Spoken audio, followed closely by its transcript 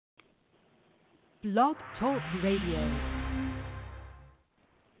Blog Talk Radio.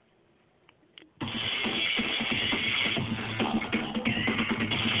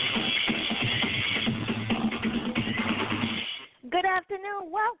 Good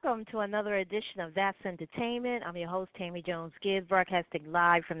afternoon. Welcome to another edition of That's Entertainment. I'm your host, Tammy Jones-Gibbs, broadcasting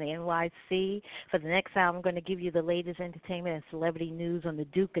live from the NYC. For the next hour, I'm going to give you the latest entertainment and celebrity news on the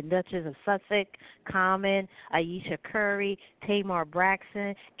Duke and Duchess of Sussex, Common, Ayesha Curry, Tamar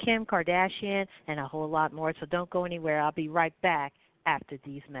Braxton, Kim Kardashian, and a whole lot more. So don't go anywhere. I'll be right back after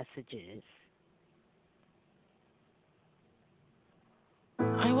these messages.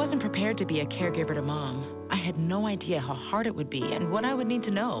 I wasn't prepared to be a caregiver to Mom. I had no idea how hard it would be and what I would need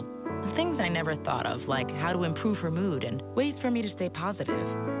to know. Things I never thought of, like how to improve her mood and ways for me to stay positive.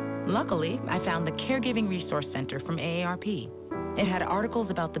 Luckily, I found the Caregiving Resource Center from AARP. It had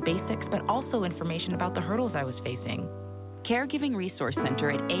articles about the basics, but also information about the hurdles I was facing. Caregiving Resource Center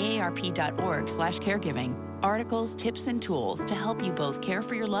at aarp.org/caregiving. Articles, tips, and tools to help you both care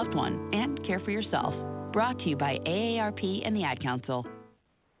for your loved one and care for yourself. Brought to you by AARP and the Ad Council.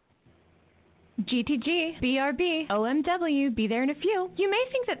 GTG, BRB, OMW, be there in a few. You may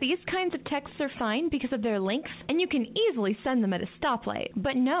think that these kinds of texts are fine because of their length, and you can easily send them at a stoplight.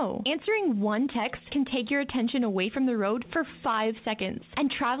 But no, answering one text can take your attention away from the road for 5 seconds.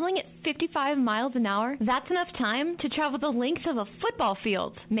 And traveling at 55 miles an hour, that's enough time to travel the length of a football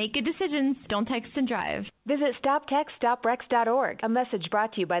field. Make good decisions, don't text and drive. Visit StopTextStopWrecks.org, a message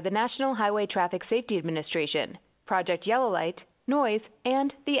brought to you by the National Highway Traffic Safety Administration, Project Yellow Light, Noise,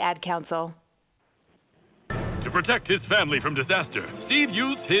 and the Ad Council. To protect his family from disaster, Steve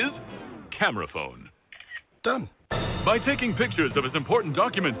used his camera phone. Done. By taking pictures of his important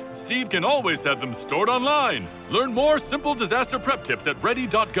documents, Steve can always have them stored online. Learn more simple disaster prep tips at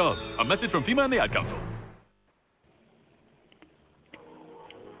ready.gov. A message from FEMA and the Ad Council.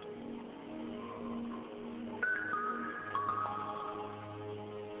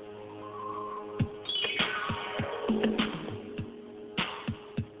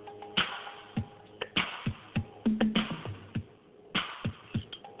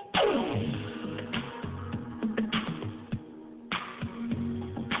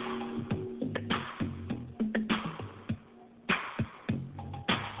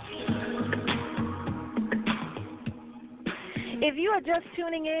 If you are just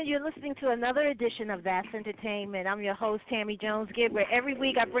tuning in, you're listening to another edition of That's Entertainment. I'm your host, Tammy Jones-Gibbs, where every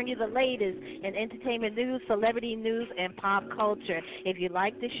week I bring you the latest in entertainment news, celebrity news, and pop culture. If you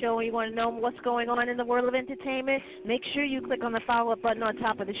like the show and you want to know what's going on in the world of entertainment, make sure you click on the follow-up button on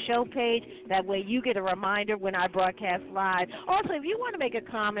top of the show page. That way you get a reminder when I broadcast live. Also, if you want to make a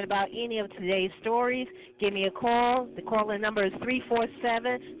comment about any of today's stories, give me a call. The call-in number is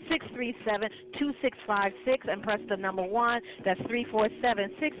 347-637-2656 and press the number 1. That's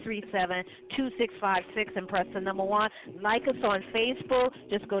 347-637-2656 and press the number 1. Like us on Facebook.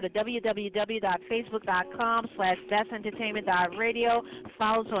 Just go to www.facebook.com/that'sentertainment.radio.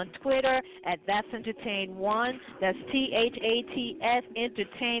 Follow us on Twitter at that'sentertain1. That's THATS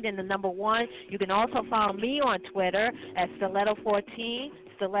Entertained and the number 1. You can also follow me on Twitter at Stiletto14.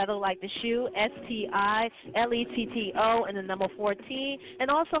 Stiletto like the shoe, STILETTO and the number 14. And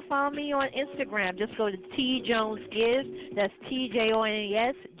also follow me on Instagram. Just go to T Jones Gibbs. That's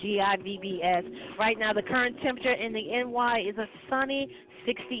TJONESGIBBS. Right now, the current temperature in the NY is a sunny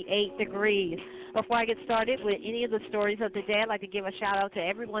 68 degrees. Before I get started with any of the stories of the day, I'd like to give a shout-out to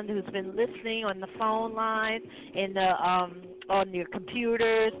everyone who's been listening on the phone lines, in the on your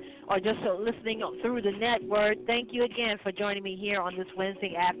computers, or just listening through the network. Thank you again for joining me here on this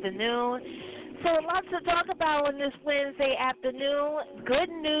Wednesday afternoon. So lots to talk about on this Wednesday afternoon. Good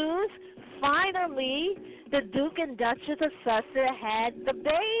news. Finally, the Duke and Duchess of Sussex had the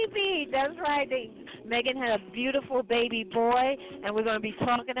baby. That's right. Meghan had a beautiful baby boy, and we're going to be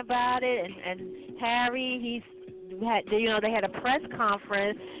talking about it. And Harry, they had a press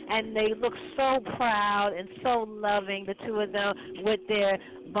conference, and they look so proud and so loving, the two of them, with their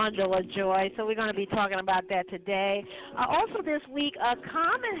bundle of joy. So we're going to be talking about that today. Also this week,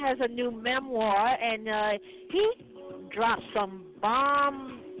 Common has a new memoir, and he dropped some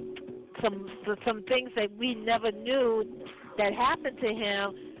some things that we never knew that happened to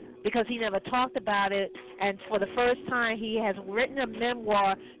him because he never talked about it. And for the first time, he has written a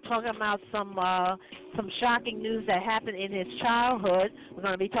memoir talking about some shocking news that happened in his childhood. We're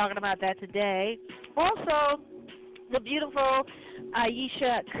going to be talking about that today. Also, the beautiful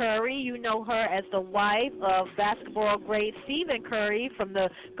Ayesha Curry, you know her as the wife of basketball great Stephen Curry from the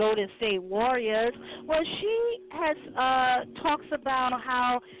Golden State Warriors. Well, she has talks about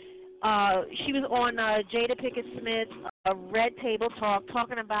how she was on Jada Pinkett Smith's a red table talk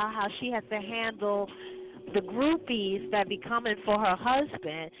talking about how she has to handle the groupies that be coming for her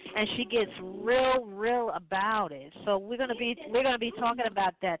husband, and she gets real about it. So we're gonna be talking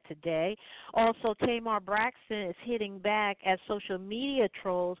about that today. Also, Tamar Braxton is hitting back at social media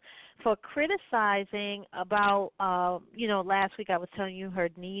trolls for criticizing about last week I was telling you her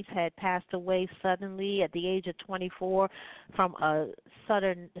niece had passed away suddenly at the age of 24 from a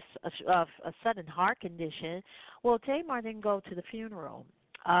sudden heart condition. Well, Tamar didn't go to the funeral.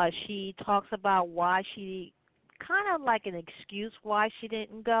 She talks about why she, kind of like an excuse why she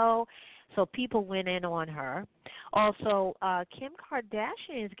didn't go. So people went in on her. Also, Kim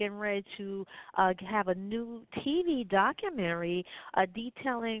Kardashian is getting ready to have a new TV documentary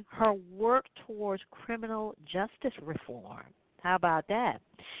detailing her work towards criminal justice reform. How about that?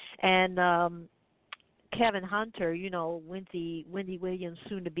 And Kevin Hunter, Wendy Williams,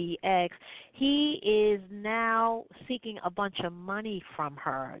 soon to be ex, he is now seeking a bunch of money from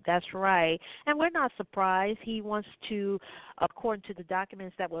her. That's right. And we're not surprised. He wants to, according to the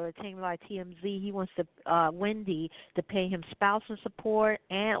documents that were obtained by TMZ, he wants Wendy to pay him spousal support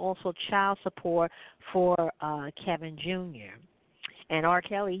and also child support for Kevin Jr. And R.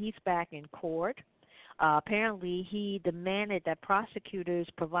 Kelly, he's back in court. Apparently, he demanded that prosecutors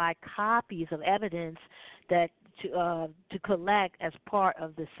provide copies of evidence that to collect as part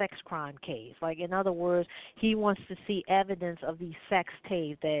of the sex crime case. Like, in other words, he wants to see evidence of these sex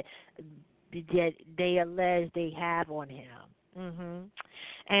tapes that they allege they have on him.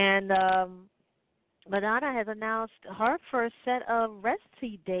 And Madonna has announced her first set of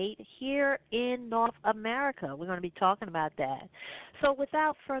residency date here in North America. We're going to be talking about that. So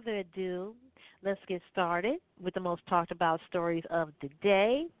without further ado, let's get started with the most talked about stories of the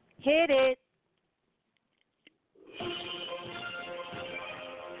day. Hit it.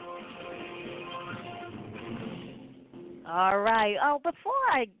 All right. Oh, before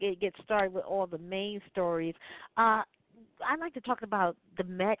I get started with all the main stories, I'd like to talk about the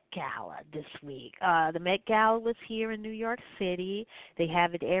Met Gala this week. The Met Gala was here in New York City. They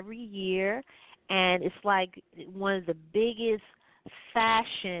have it every year, and it's like one of the biggest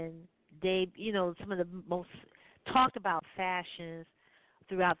fashion some of the most talked about fashions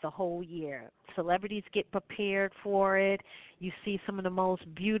throughout the whole year. Celebrities get prepared for it. You see some of the most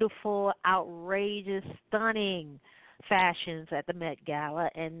beautiful, outrageous, stunning fashions at the Met Gala,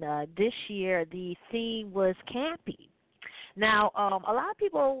 and this year the theme was campy. Now, a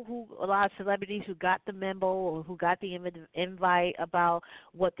lot of celebrities who got the memo or who got the invite about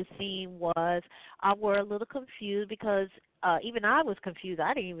what the theme was, were a little confused because even I was confused.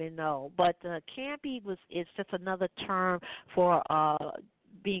 I didn't even know. But campy is just another term for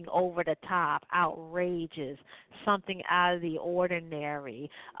being over the top, outrageous, something out of the ordinary,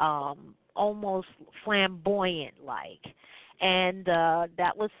 almost flamboyant like. And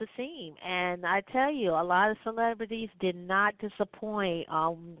that was the theme. And I tell you, a lot of celebrities did not disappoint.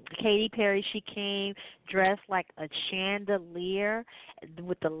 Katy Perry, she came dressed like a chandelier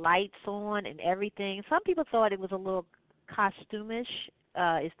with the lights on and everything. Some people thought it was a little costumish,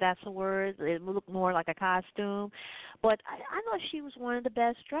 if that's a word. It looked more like a costume. But I know she was one of the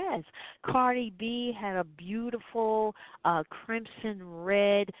best dressed. Cardi B had a beautiful crimson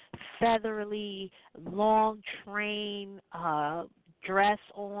red, feathery, long train dress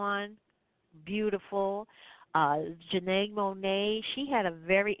on. Beautiful. Janelle Monáe, she had a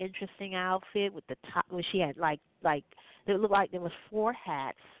very interesting outfit with the top, where she had like it looked like there was 4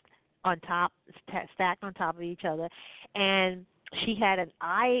 hats on top, stacked on top of each other, and she had an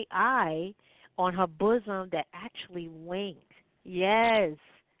eye on her bosom that actually winked. Yes,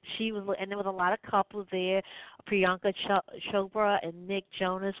 she was, and there was a lot of couples there. Priyanka Chopra and Nick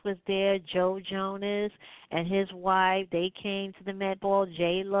Jonas was there. Joe Jonas and his wife, they came to the Met Ball.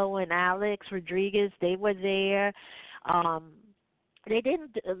 J-Lo and Alex Rodriguez, they were there. They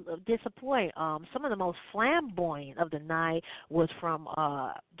didn't disappoint. Some of the most flamboyant of the night was from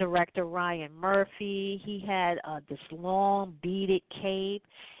director Ryan Murphy. He had this long beaded cape,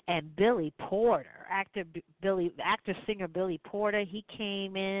 and Billy Porter, actor-singer Billy Porter, he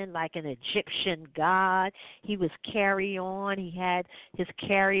came in like an Egyptian god. He was carry on. He had his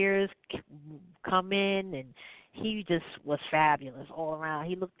carriers come in, and he just was fabulous all around.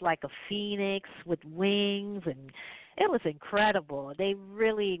 He looked like a phoenix with wings, and it was incredible. They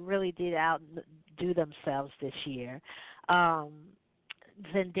really, really did outdo themselves this year.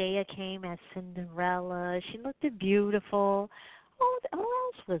 Zendaya came as Cinderella. She looked beautiful. Who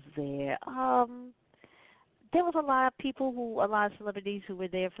else was there? there was a lot of celebrities who were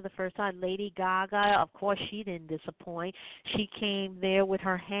there for the first time. Lady Gaga, of course, she didn't disappoint. She came there with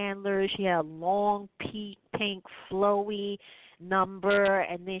her handlers. She had a long pink flowy number,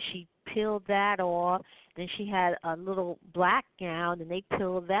 and then she peeled that off. Then she had a little black gown, and they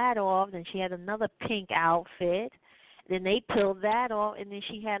peeled that off. Then she had another pink outfit. Then they peeled that off, and then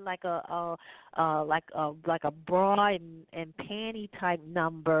she had like a bra and panty type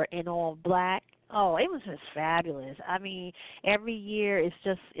number in all black. Oh, it was just fabulous. I mean, every year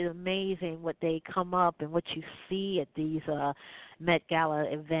it's amazing what they come up and what you see at these Met Gala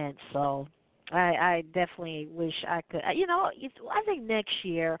events. So I definitely wish I could. I think next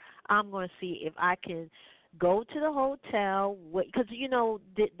year I'm going to see if I can go to the hotel, because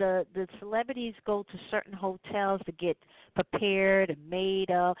the celebrities go to certain hotels to get prepared and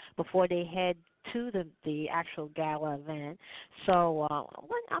made up before they head to the actual gala event. So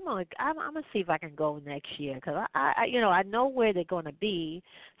I'm gonna see if I can go next year, because I know where they're gonna be.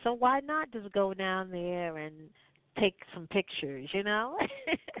 So why not just go down there and take some pictures,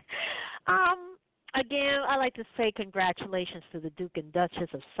 Again, I'd like to say congratulations to the Duke and Duchess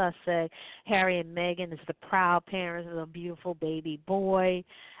of Sussex. Harry and Meghan is the proud parents of a beautiful baby boy.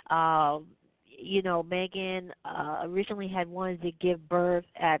 Meghan originally had wanted to give birth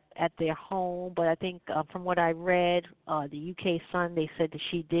at their home, but I think from what I read, the UK Sun, they said that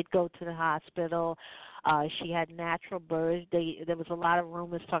she did go to the hospital. She had natural birth. There was a lot of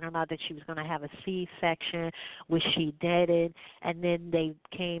rumors talking about that she was going to have a C-section, which she didn't. And then they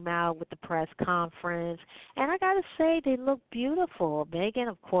came out with the press conference. And I got to say, they look beautiful. Meghan,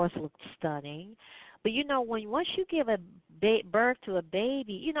 of course, looked stunning. But, once you give birth to a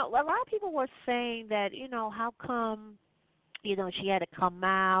baby, a lot of people were saying that, how come, she had to come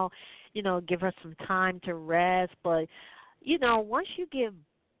out, give her some time to rest. But, once you give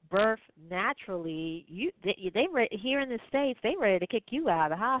birth naturally, here in the States, they ready to kick you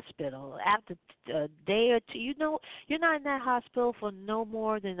out of the hospital after a day or two. You're not in that hospital for no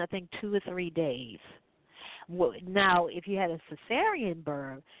more than, I think, 2 or 3 days. Now, if you had a cesarean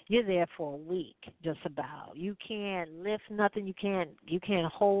birth, you're there for a week, just about. You can't lift nothing. You can't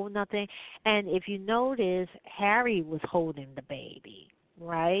hold nothing. And if you notice, Harry was holding the baby,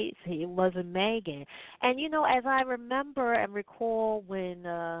 right? So it wasn't Meghan. And, as I remember and recall when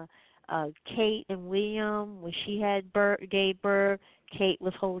Kate and William, when she gave birth, Kate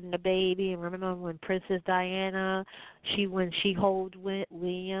was holding the baby. And remember when Princess Diana, when she held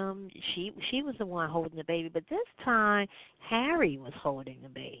William, she was the one holding the baby. But this time, Harry was holding the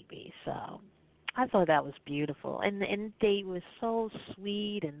baby. So I thought that was beautiful. And they were so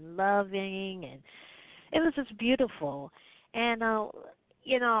sweet and loving, and it was just beautiful. And I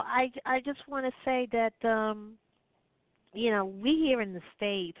just want to say that we here in the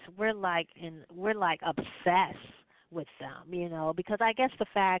States, we're like obsessed with them, because I guess the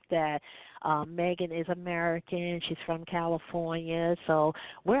fact that Meghan is American, she's from California, so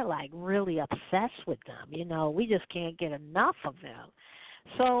we're like really obsessed with them. We just can't get enough of them.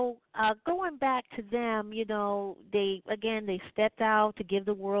 So going back to them, they stepped out to give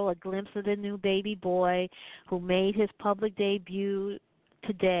the world a glimpse of the new baby boy who made his public debut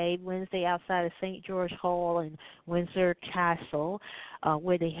today, Wednesday, outside of St. George Hall in Windsor Castle,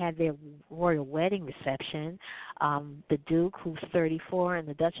 where they had their royal wedding reception. The Duke, who's 34, and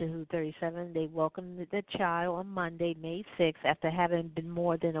the Duchess, who's 37, they welcomed the child on Monday, May 6th, after having been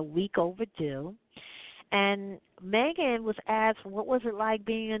more than a week overdue. And Meghan was asked, what was it like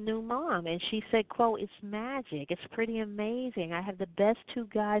being a new mom? And she said, quote, "It's magic. It's pretty amazing. I have the best 2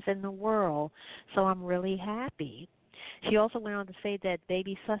 guys in the world, so I'm really happy." She also went on to say that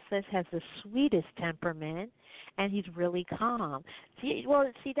baby Sussex has the sweetest temperament, and he's really calm.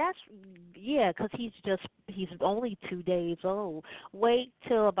 Because he's only 2 days old. Wait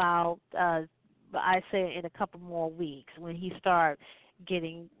till about, I say in a couple more weeks, when he starts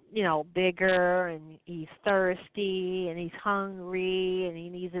getting, bigger, and he's thirsty, and he's hungry, and he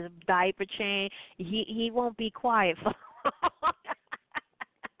needs his diaper change. He won't be quiet for long.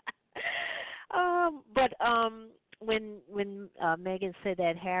 When Meghan said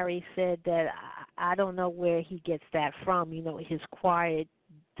that, Harry said that I don't know where he gets that from, his quiet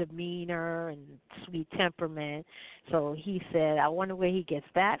demeanor and sweet temperament. So he said, I wonder where he gets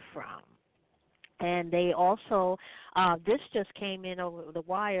that from. And they also, this just came in over the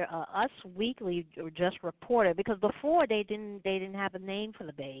wire. Us Weekly just reported, because before they didn't have a name for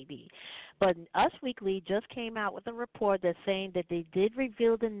the baby, but Us Weekly just came out with a report that's saying that they did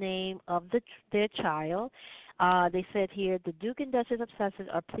reveal the name of their child. They said here, the Duke and Duchess of Sussex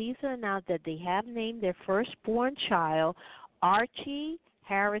are pleased to announce that they have named their firstborn child Archie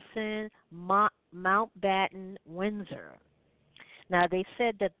Harrison Mountbatten, Windsor. Now they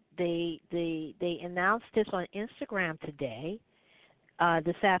said that they announced this on Instagram today.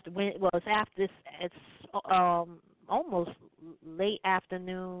 This afternoon, well, it's after this. It's almost late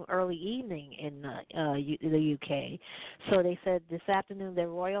afternoon, early evening in the UK. So they said this afternoon their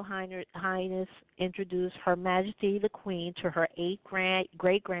Royal Highness introduced Her Majesty the Queen to her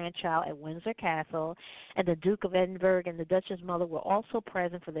great-grandchild at Windsor Castle, and the Duke of Edinburgh and the Duchess' mother were also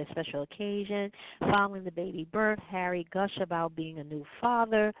present for their special occasion. Following the baby birth, Harry gushed about being a new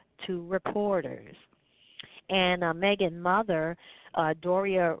father to reporters. And Meghan's mother,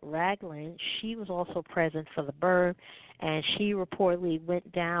 Doria Ragland, she was also present for the birth, and she reportedly went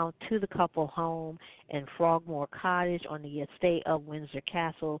down to the couple home in Frogmore Cottage on the estate of Windsor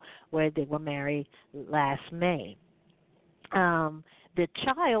Castle, where they were married last May. The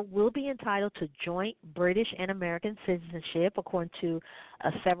child will be entitled to joint British and American citizenship, according to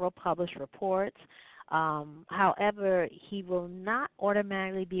several published reports. However, he will not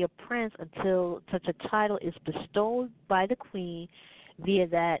automatically be a prince until such a title is bestowed by the Queen via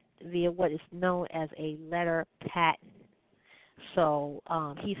what is known as a letter patent. So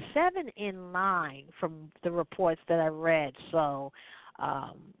he's 7 in line from the reports that I read. So,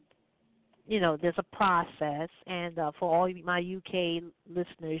 there's a process, and for all my UK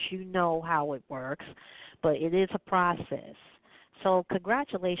listeners, you know how it works, but it is a process. So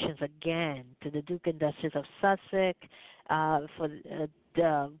congratulations again to the Duke and Duchess of Sussex for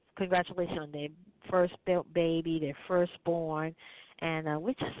congratulations on their first baby, their firstborn, and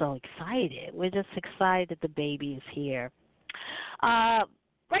we're just so excited. We're just excited that the baby is here.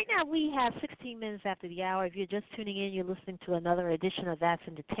 Right now we have 16 minutes after the hour. If you're just tuning in, you're listening to another edition of That's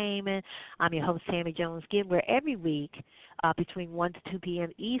Entertainment. I'm your host, Tammy Jones-Gibb, where every week between 1 to 2 p.m.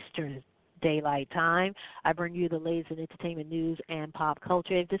 Eastern Daylight Time, I bring you the latest in entertainment news and pop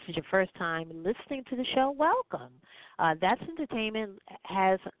culture. If this is your first time listening to the show, welcome. That's Entertainment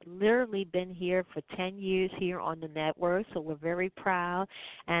has literally been here for 10 years here on the network, so we're very proud.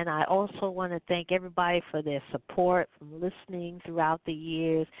 And I also want to thank everybody for their support from listening throughout the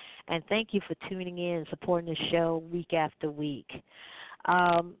years. And thank you for tuning in and supporting the show week after week.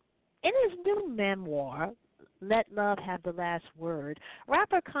 In his new memoir, Let Love Have the Last Word,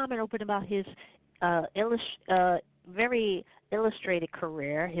 rapper Common opened about his very illustrated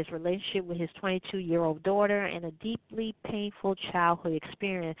career, his relationship with his 22-year-old daughter, and a deeply painful childhood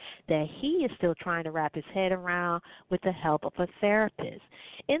experience that he is still trying to wrap his head around with the help of a therapist.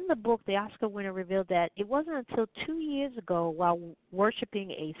 In the book, the Oscar winner revealed that it wasn't until 2 years ago, while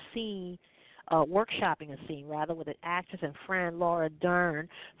workshopping a scene with an actress and friend, Laura Dern,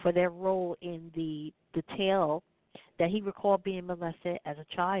 for their role in the Tale, that he recalled being molested as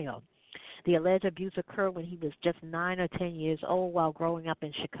a child. The alleged abuse occurred when he was just 9 or 10 years old while growing up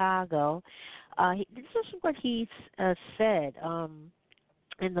in Chicago. This is what he said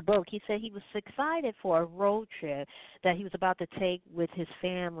in the book. He said he was excited for a road trip that he was about to take with his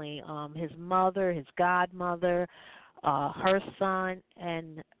family, his mother, his godmother, her son,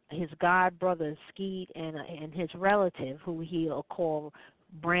 and his godbrother Skeet, and his relative, who he'll call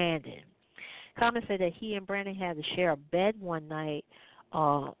Brandon. Common said that he and Brandon had to share a bed one night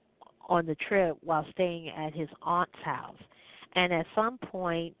on the trip while staying at his aunt's house. And at some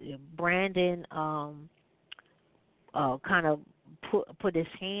point, Brandon kind of put his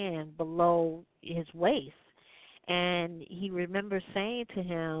hand below his waist. And he remembers saying to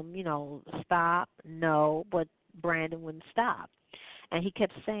him, stop, no, but Brandon wouldn't stop. And he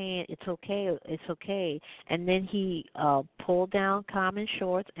kept saying, it's okay, it's okay. And then he pulled down Common's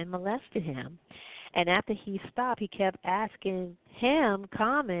shorts and molested him. And after he stopped, he kept asking him,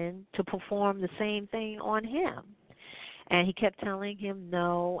 Common, to perform the same thing on him. And he kept telling him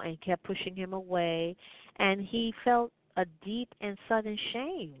no and kept pushing him away. And he felt a deep and sudden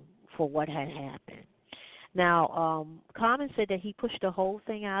shame for what had happened. Now, Common said that he pushed the whole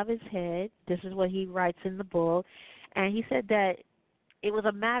thing out of his head. This is what he writes in the book. And he said that it was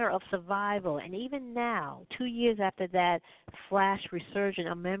a matter of survival. And even now, 2 years after that flash resurgence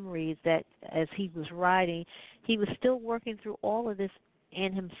of memories that as he was writing, he was still working through all of this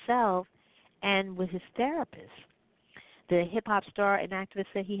in himself and with his therapist. The hip-hop star and activist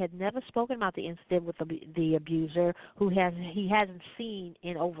said he had never spoken about the incident with the abuser, who he hasn't seen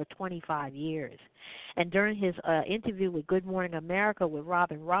in over 25 years. And during his interview with Good Morning America with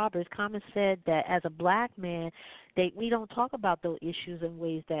Robin Roberts, Common said that as a black man, we don't talk about those issues in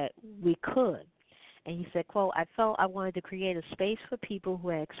ways that we could. And he said, quote, I felt I wanted to create a space for people who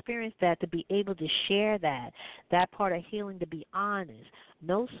had experienced that to be able to share that part of healing, to be honest.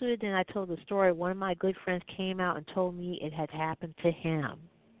 No sooner than I told the story, one of my good friends came out and told me it had happened to him.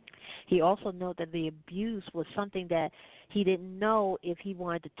 He also noted that the abuse was something that he didn't know if he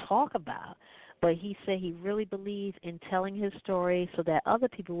wanted to talk about. But he said he really believes in telling his story so that other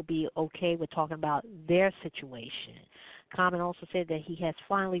people will be okay with talking about their situation. Common also said that he has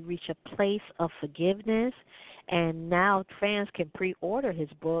finally reached a place of forgiveness, and now fans can pre-order his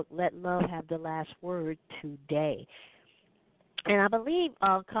book, Let Love Have the Last Word, today. And I believe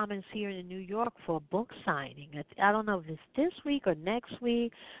Common's here in New York for a book signing. I don't know if it's this week or next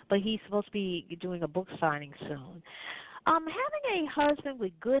week, but he's supposed to be doing a book signing soon. Having a husband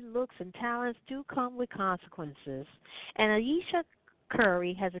with good looks and talents do come with consequences, and Ayesha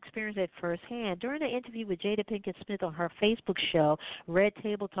Curry has experienced it firsthand. During an interview with Jada Pinkett Smith on her Facebook show, Red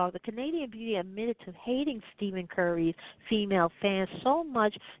Table Talk, the Canadian beauty admitted to hating Stephen Curry's female fans so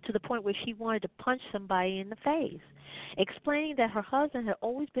much to the point where she wanted to punch somebody in the face. Explaining that her husband had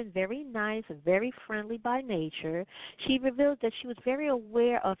always been very nice and very friendly by nature, she revealed that she was very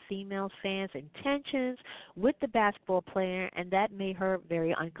aware of female fans' intentions with the basketball player, and that made her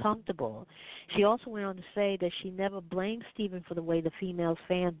very uncomfortable. She also went on to say that she never blamed Stephen for the way the female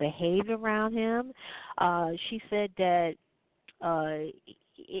fans behaved around him. She said that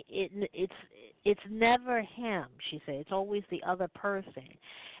it's never him, she said. It's always the other person.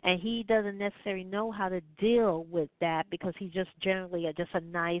 And he doesn't necessarily know how to deal with that because he's just generally just a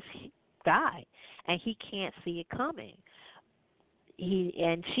nice guy, and he can't see it coming.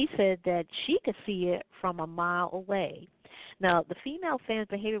 And she said that she could see it from a mile away. Now, the female fan's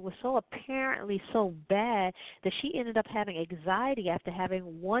behavior was so apparently so bad that she ended up having anxiety after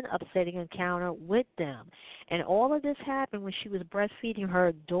having one upsetting encounter with them. And all of this happened when she was breastfeeding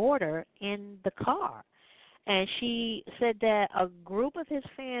her daughter in the car. And she said that a group of his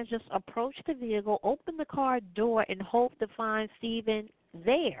fans just approached the vehicle, opened the car door, and hoped to find Stephen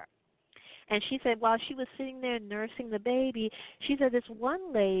there. And she said while she was sitting there nursing the baby, she said this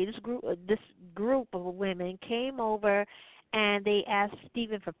one lady, this group of women came over and they asked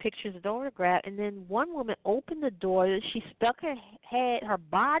Stephen for pictures of the autograph. And then one woman opened the door. She stuck her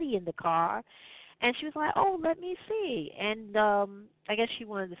body in the car. And she was like, oh, let me see. And I guess she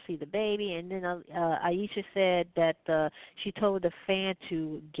wanted to see the baby. And then Ayesha said that she told the fan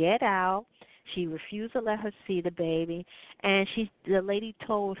to get out. She refused to let her see the baby. And the lady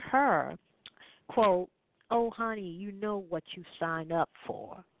told her, quote, oh, honey, you know what you signed up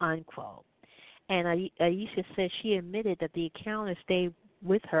for, unquote. And Ayesha said she admitted that the encounter stayed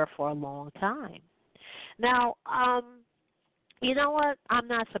with her for a long time. Now, you know what? I'm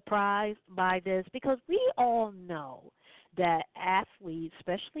not surprised by this because we all know that athletes,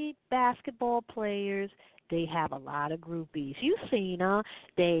 especially basketball players, they have a lot of groupies. You've seen them.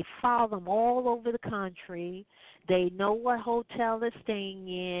 They follow them all over the country. They know what hotel they're staying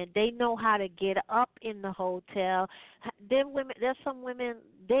in. They know how to get up in the hotel. There's some women,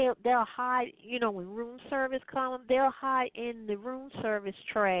 they'll hide, when room service comes, they'll hide in the room service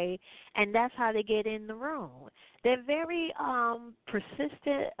tray, and that's how they get in the room. They're very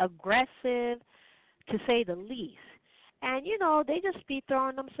persistent, aggressive, to say the least. And, they just be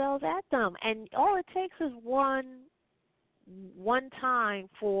throwing themselves at them. And all it takes is one time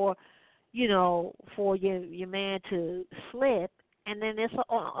for your man to slip, and then it's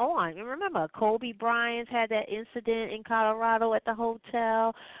on. And remember, Kobe Bryant had that incident in Colorado at the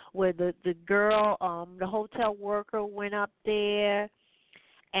hotel where the girl, the hotel worker went up there,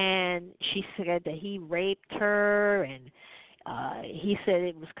 and she said that he raped her, and he said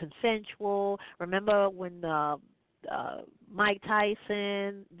it was consensual. Remember when Mike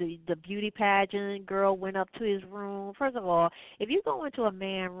Tyson, the beauty pageant girl, went up to his room? First of all, if you go into a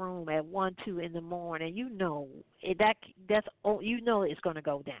man room at 1, 2 in the morning, you know it's going to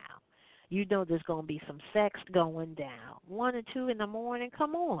go down. You know there's going to be some sex going down. 1 and 2 in the morning,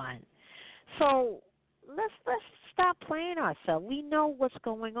 come on. So let's stop playing ourselves. We know what's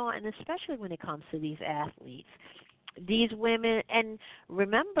going on, and especially when it comes to these athletes, these women. And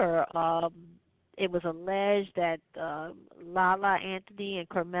remember, it was alleged that Lala Anthony and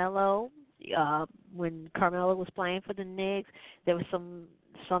Carmelo, when Carmelo was playing for the Knicks, there was some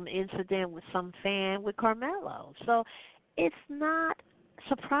incident with some fan with Carmelo. So it's not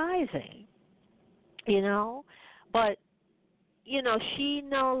surprising, But, she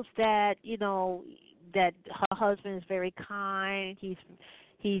knows that, that her husband is very kind.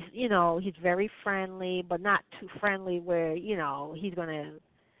 He's very friendly, but not too friendly where, he's going to,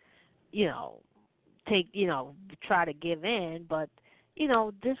 try to give in, but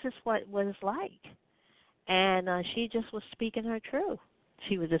this is what it's like. And she just was speaking her truth.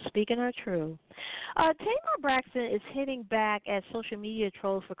 She was just speaking her truth. Tamar Braxton is hitting back at social media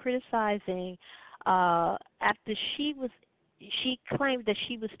trolls for criticizing after she was she claimed that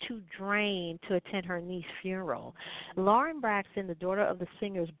she was too drained to attend her niece's funeral. Lauren Braxton, the daughter of the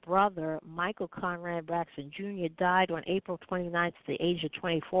singer's brother, Michael Conrad Braxton Jr., died on April 29th at the age of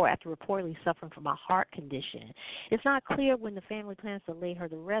 24 after reportedly suffering from a heart condition. It's not clear when the family plans to lay her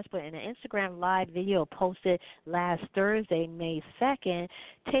to rest, but in an Instagram live video posted last Thursday, May 2nd,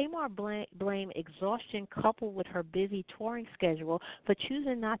 Tamar blamed exhaustion coupled with her busy touring schedule for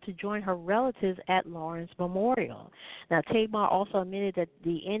choosing not to join her relatives at Lauren's memorial. Now, Tamar also admitted that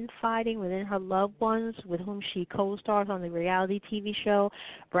the infighting within her loved ones with whom she co-stars on the reality TV show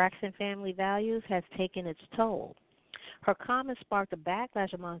Braxton Family Values has taken its toll. Her comments sparked a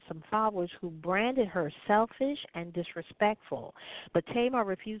backlash among some followers who branded her selfish and disrespectful. But Tamar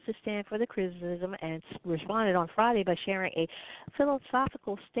refused to stand for the criticism and responded on Friday by sharing a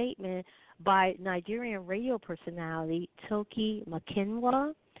philosophical statement by Nigerian radio personality Toki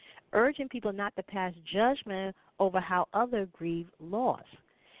Makinwa, urging people not to pass judgment over how others grieve loss.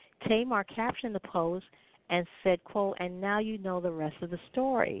 Tamar captioned the post and said, quote, "And now you know the rest of the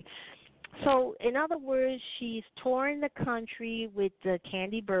story." So, in other words, she's touring the country with the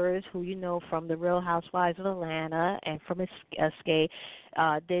Candy Burrs, who you know from The Real Housewives of Atlanta and from Escape.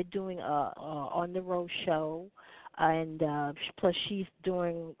 They're doing a on-the-road show, and plus she's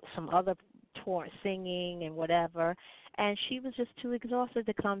doing some other tour, singing and whatever, and she was just too exhausted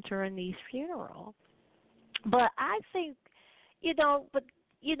to come to her niece's funeral. But I think,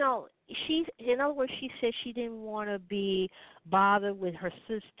 she, in other words, she said she didn't want to be bothered with her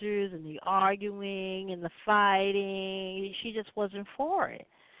sisters and the arguing and the fighting. She just wasn't for it.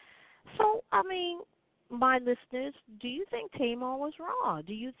 So, I mean, my listeners, do you think Tamar was wrong?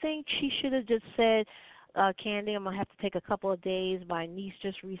 Do you think she should have just said, Candy, I'm going to have to take a couple of days. My niece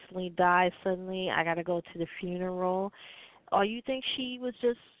just recently died suddenly. I got to go to the funeral. Or you think she was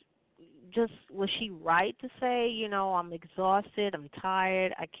just was she right to say, I'm exhausted, I'm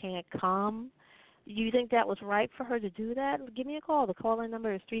tired, I can't come? Do you think that was right for her to do that? Give me a call. The call-in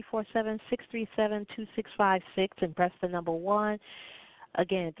number is 347-637-2656 and press the number 1.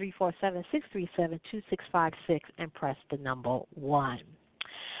 Again, 347-637-2656 and press the number 1.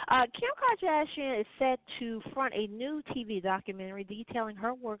 Kim Kardashian is set to front a new TV documentary detailing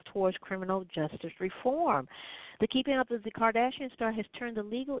her work towards criminal justice reform. The Keeping Up with the Kardashian star has turned the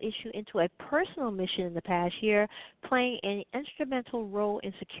legal issue into a personal mission in the past year, playing an instrumental role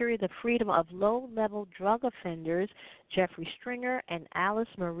in securing the freedom of low-level drug offenders Jeffrey Stringer and Alice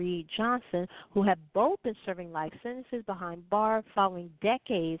Marie Johnson, who have both been serving life sentences behind bars following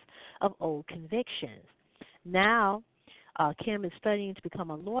decades of old convictions. Now, Kim is studying to become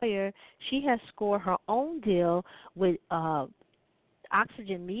a lawyer. She has scored her own deal with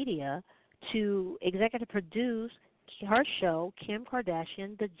Oxygen Media to executive produce her show, Kim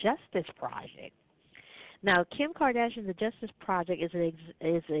Kardashian, The Justice Project. Now, Kim Kardashian, The Justice Project is an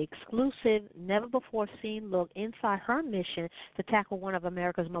exclusive, never-before-seen look inside her mission to tackle one of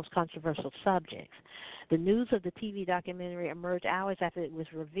America's most controversial subjects. The news of the TV documentary emerged hours after it was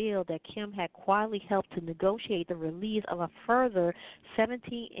revealed that Kim had quietly helped to negotiate the release of a further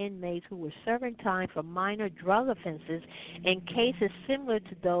 17 inmates who were serving time for minor drug offenses in cases similar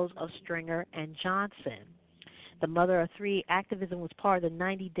to those of Stringer and Johnson. The mother of three activism was part of the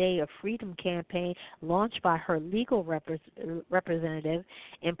 90-Day of Freedom campaign launched by her legal representative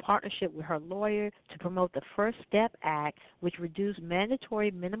in partnership with her lawyer to promote the First Step Act, which reduced mandatory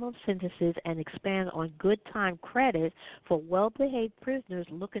minimum sentences and expands on good time credit for well-behaved prisoners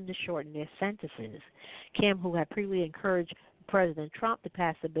looking to shorten their sentences. Kim, who had previously encouraged President Trump to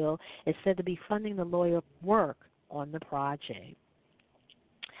pass the bill, is said to be funding the lawyer work on the project.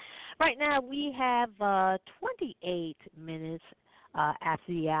 Right now we have 28 minutes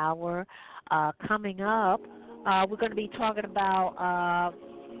after the hour. Coming up, we're going to be talking about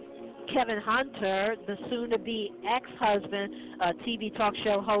Kevin Hunter, the soon-to-be ex-husband, TV talk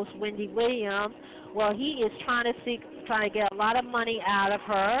show host Wendy Williams. Well, he is trying to get a lot of money out of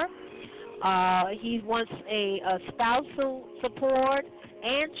her. He wants a spousal support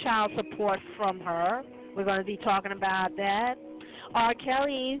and child support from her. We're going to be talking about that. R.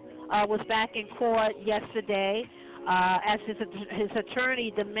 Kelly was back in court yesterday as his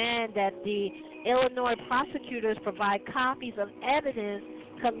attorney demanded that the Illinois prosecutors provide copies of evidence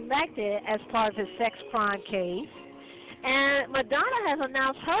collected as part of his sex crime case. And Madonna has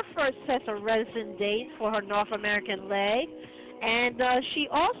announced her first set of resident dates for her North American leg. And she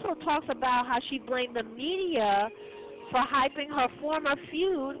also talks about how she blamed the media for hyping her former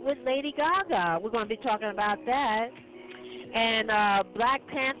feud with Lady Gaga. We're going to be talking about that. And Black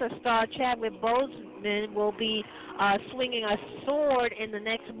Panther star Chadwick Boseman will be swinging a sword in the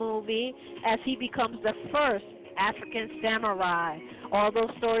next movie as he becomes the first African samurai. All those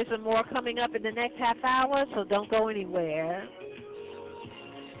stories and more coming up in the next half hour, so don't go anywhere.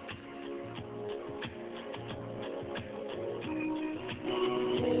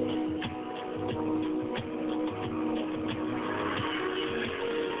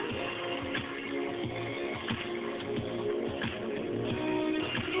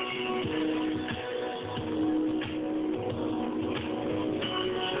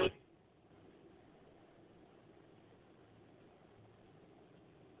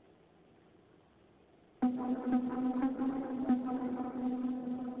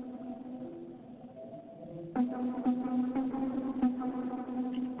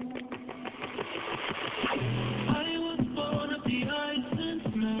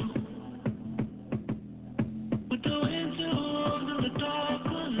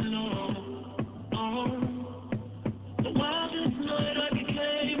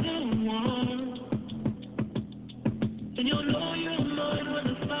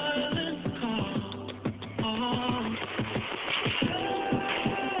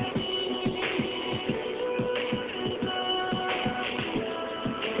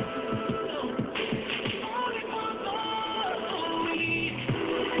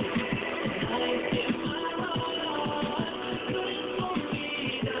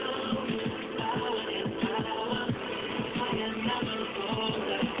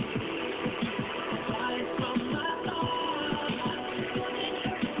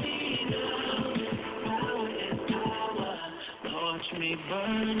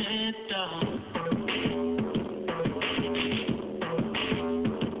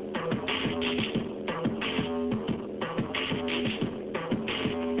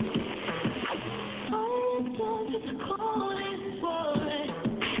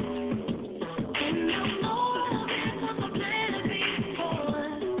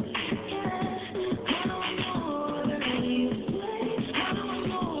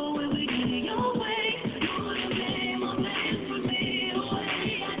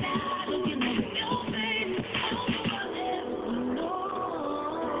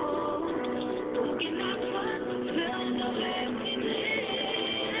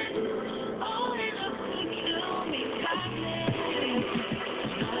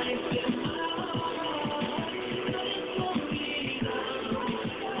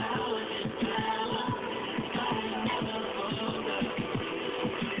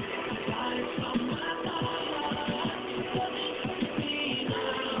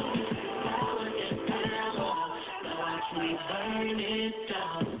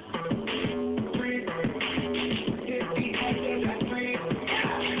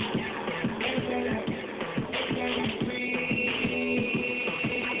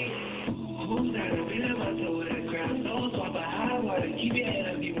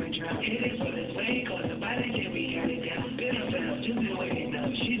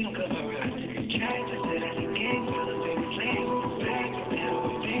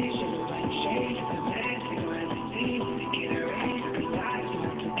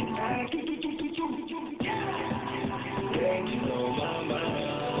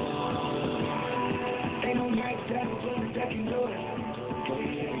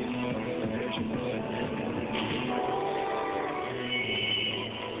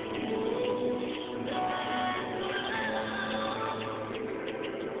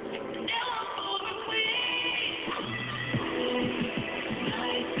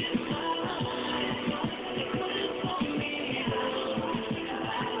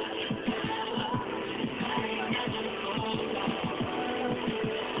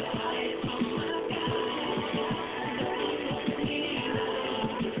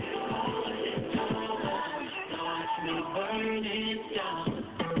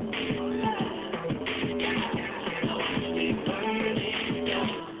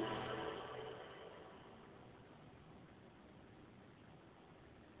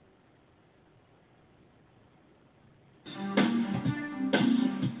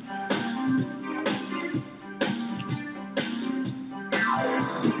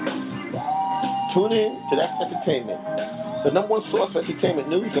 Tune in to That's Entertainment, the number one source for entertainment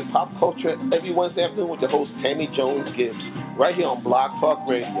news and pop culture every Wednesday afternoon with your host, Tammy Jones Gibbs, right here on Blog Talk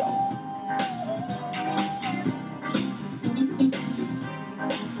Radio.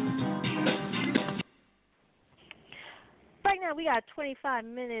 Right now, we got 25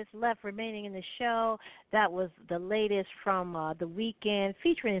 minutes left remaining in the show. That was the latest from The Weeknd,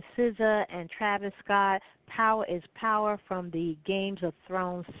 featuring SZA and Travis Scott. Power is Power from the Games of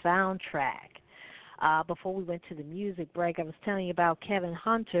Thrones soundtrack. Before we went to the music break, I was telling you about Kevin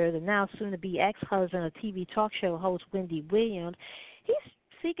Hunter, the now soon-to-be ex-husband of TV talk show host Wendy Williams. He's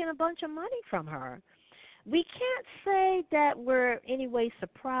seeking a bunch of money from her. We can't say that we're any way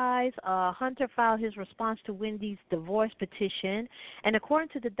surprised. Hunter filed his response to Wendy's divorce petition, and according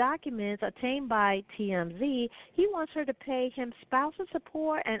to the documents obtained by TMZ, he wants her to pay him spousal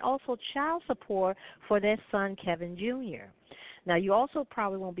support and also child support for their son, Kevin Jr. Now, you also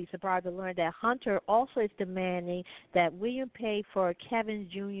probably won't be surprised to learn that Hunter also is demanding that William pay for Kevin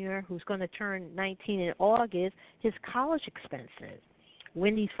Jr., who's going to turn 19 in August, his college expenses.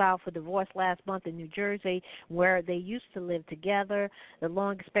 Wendy's filed for divorce last month in New Jersey, where they used to live together. The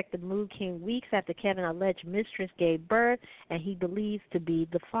long-expected move came weeks after Kevin's alleged mistress gave birth, and he believes to be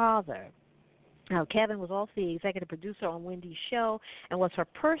the father. Now, Kevin was also the executive producer on Wendy's show and was her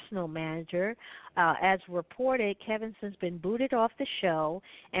personal manager. As reported, Kevin's since been booted off the show,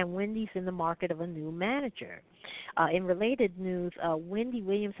 and Wendy's in the market of a new manager. In related news, Wendy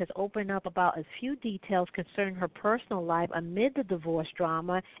Williams has opened up about a few details concerning her personal life amid the divorce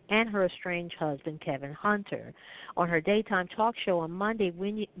drama and her estranged husband, Kevin Hunter. On her daytime talk show on Monday,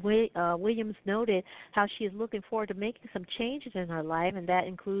 Williams noted how she is looking forward to making some changes in her life, and that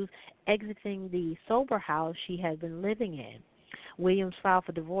includes exiting the sober house she has been living in. Williams filed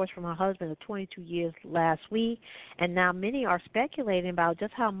for divorce from her husband of 22 years last week, and now many are speculating about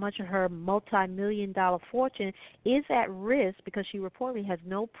just how much of her multi-million-dollar fortune is at risk because she reportedly has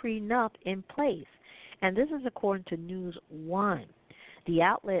no prenup in place. And this is according to News One. The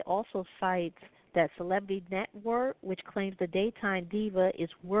outlet also cites that Celebrity Network, which claims the daytime diva is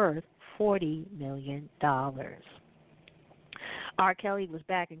worth $40 million. R. Kelly was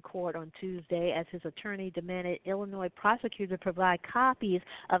back in court on Tuesday as his attorney demanded Illinois prosecutors provide copies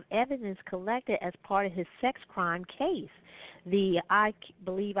of evidence collected as part of his sex crime case. The I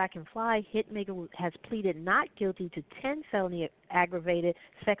Believe I Can Fly hitmaker has pleaded not guilty to 10 felony aggravated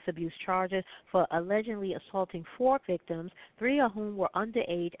sex abuse charges for allegedly assaulting 4 victims, 3 of whom were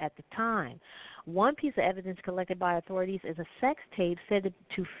underage at the time. One piece of evidence collected by authorities is a sex tape said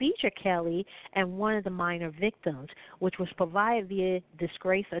to feature Kelly and one of the minor victims, which was provided via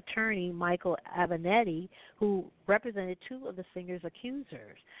disgraced attorney Michael Avenatti, who represented 2 of the singer's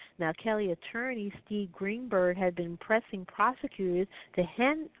accusers. Now, Kelly attorney Steve Greenberg had been pressing prosecutors to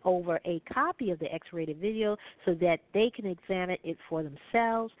hand over a copy of the X-rated video so that they can examine it for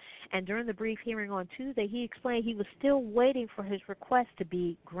themselves. And during the brief hearing on Tuesday, he explained he was still waiting for his request to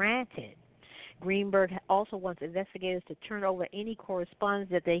be granted. Greenberg also wants investigators to turn over any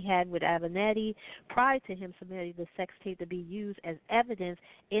correspondence that they had with Avenatti prior to him submitting the sex tape to be used as evidence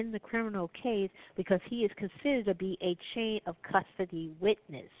in the criminal case because he is considered to be a chain of custody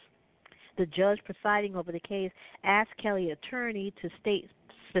witness. The judge presiding over the case asked Kelly's attorney to state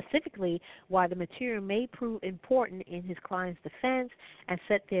specifically why the material may prove important in his client's defense and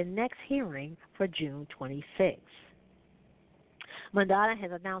set their next hearing for June 26. Madonna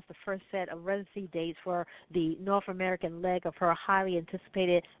has announced the first set of residency dates for the North American leg of her highly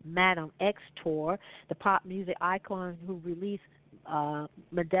anticipated Madam X tour. The pop music icon who released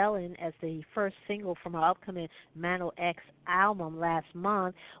Medellin as the first single from her upcoming Madam X album last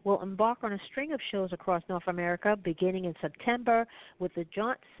month will embark on a string of shows across North America beginning in September, with the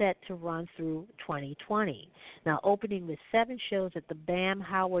jaunt set to run through 2020. Now, opening with 7 shows at the BAM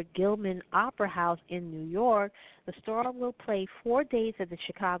Howard Gilman Opera House in New York, the star will play 4 days at the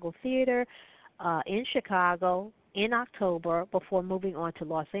Chicago Theater in Chicago in October before moving on to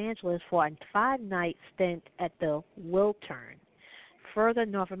Los Angeles for a 5-night stint at the Wiltern. Further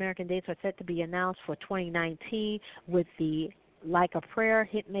North American dates are set to be announced for 2019, with the Like a Prayer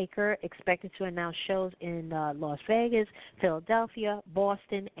hitmaker expected to announce shows in Las Vegas, Philadelphia,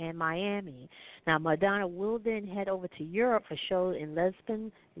 Boston, and Miami. Now, Madonna will then head over to Europe for shows in Lisbon,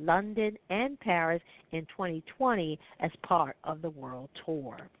 London, and Paris in 2020 as part of the world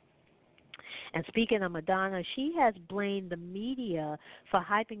tour. And speaking of Madonna, she has blamed the media for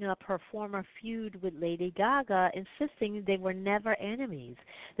hyping up her former feud with Lady Gaga, insisting they were never enemies.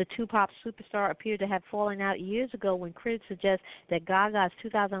 The two-pop superstar appeared to have fallen out years ago when critics suggest that Gaga's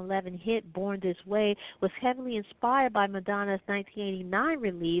 2011 hit Born This Way was heavily inspired by Madonna's 1989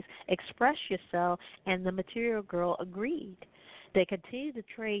 release Express Yourself, and the Material Girl agreed. They continued to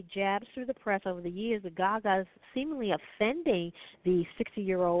trade jabs through the press over the years, with Gaga seemingly offending the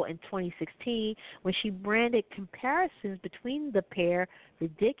 60-year-old in 2016 when she branded comparisons between the pair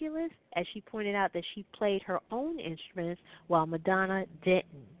ridiculous, as she pointed out that she played her own instruments while Madonna didn't.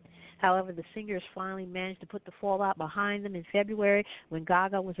 However, the singers finally managed to put the fallout behind them in February when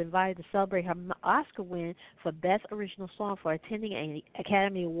Gaga was invited to celebrate her Oscar win for Best Original Song for attending an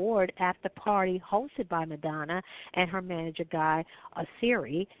Academy Award after party hosted by Madonna and her manager Guy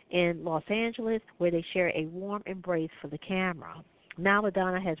Oseary in Los Angeles, where they shared a warm embrace for the camera. Now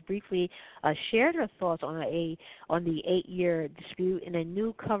Madonna has briefly shared her thoughts on the 8-year dispute in a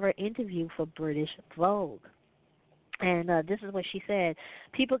new cover interview for British Vogue. And this is what she said.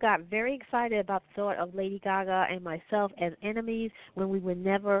 People got very excited about the thought of Lady Gaga and myself as enemies when we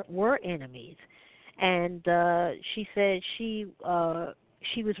were enemies. And she said she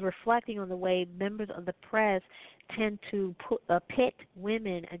was reflecting on the way members of the press tend to pit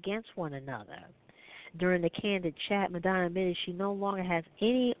women against one another. During the candid chat, Madonna admitted she no longer has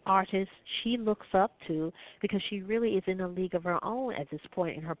any artist she looks up to because she really is in a league of her own at this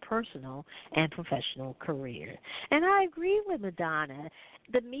point in her personal and professional career. And I agree with Madonna.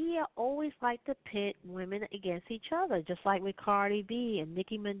 The media always like to pit women against each other, just like with Cardi B and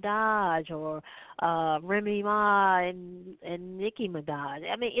Nicki Minaj or Remy Ma and Nicki Minaj.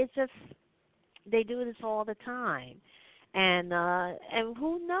 I mean, it's just they do this all the time. And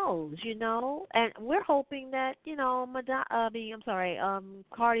who knows, you know? And we're hoping that, you know,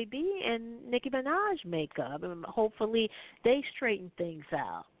 Cardi B and Nicki Minaj make up, and hopefully they straighten things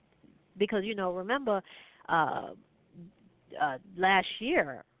out. Because, you know, remember last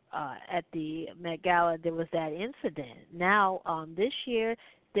year at the Met Gala there was that incident. Now this year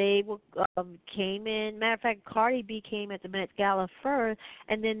they came in. Matter of fact, Cardi B came at the Met Gala first,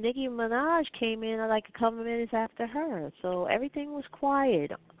 and then Nicki Minaj came in like a couple of minutes after her. So everything was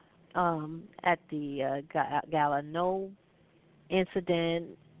quiet at the gala. No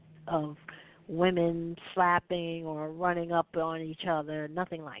incident of women slapping or running up on each other.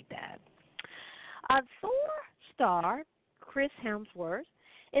 Nothing like that. Thor star Chris Hemsworth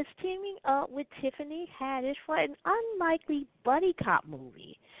is teaming up with Tiffany Haddish for an unlikely buddy cop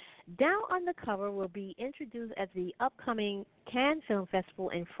movie. Down on the Cover will be introduced at the upcoming Cannes Film Festival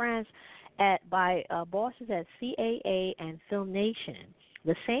in France by bosses at CAA and Film Nation,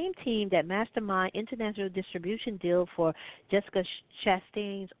 the same team that masterminded international distribution deal for Jessica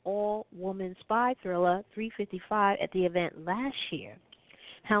Chastain's all-woman spy thriller 355 at the event last year.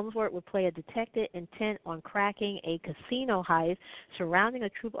 Hemsworth would play a detective intent on cracking a casino heist surrounding a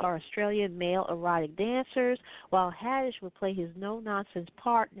troupe of Australian male erotic dancers, while Haddish would play his no-nonsense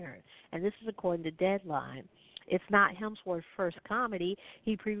partner, and this is according to Deadline. It's not Hemsworth's first comedy.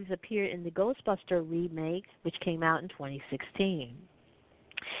 He previously appeared in the Ghostbusters remake, which came out in 2016.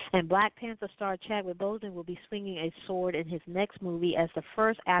 And Black Panther star Chadwick Boseman will be swinging a sword in his next movie as the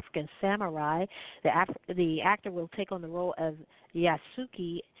first African samurai. The actor will take on the role of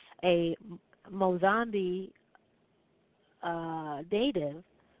Yasuki, a Mozambique native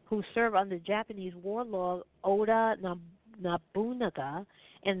who served under Japanese warlord Oda Nobunaga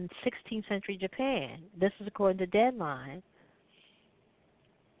in 16th century Japan. This is according to Deadline.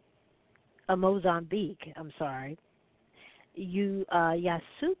 Mozambique, I'm sorry.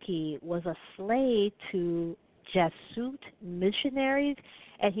 Yasuki was a slave to Jesuit missionaries,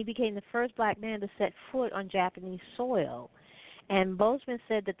 and he became the first black man to set foot on Japanese soil. And Boseman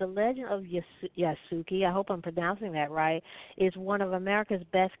said that the legend of Yasuki, I hope I'm pronouncing that right, is one of America's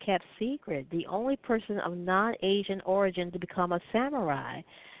best-kept secrets, the only person of non-Asian origin to become a samurai.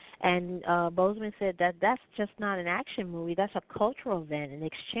 And Boseman said that that's just not an action movie, that's a cultural event, an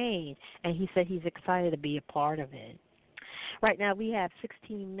exchange, and he said he's excited to be a part of it. Right now we have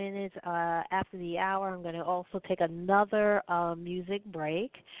 16 minutes after the hour. I'm going to also take another music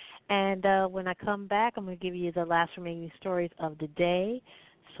break. And when I come back, I'm going to give you the last remaining stories of the day.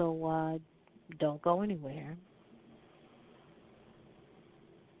 So don't go anywhere.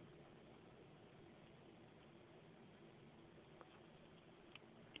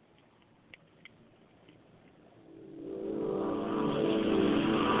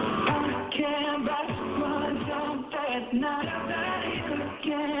 Not about it,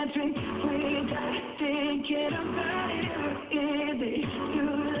 can't drink without thinking about it. Is it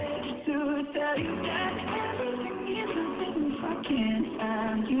too late to tell you that everything is a thing if I can't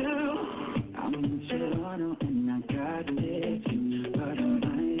find you? I'm in Toronto and I got it, but I'm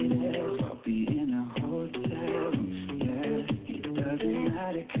mindless. I'll be in a hotel room, yeah. It doesn't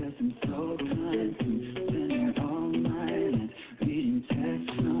matter 'cause I'm so blind to spending all my night reading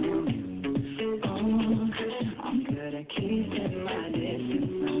texts from you. Oh, I'm good at keeping my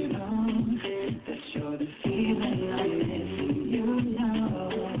distance. I'm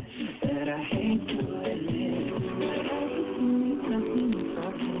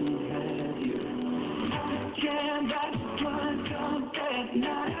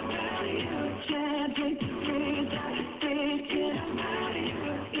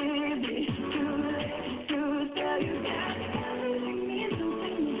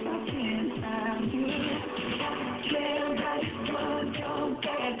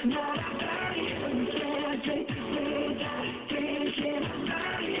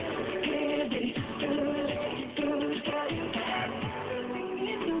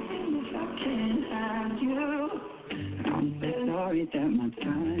I can't have you. I'm so sorry that my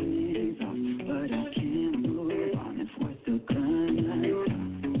time is up, but I can't move on if we're still gonna talk.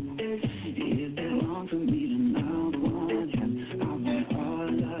 Is it wrong for me to not want him? I want all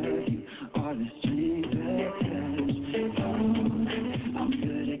of you, all the strings attached. Oh, I'm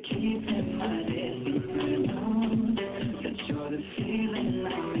good at keeping my distance. I know that you're the feeling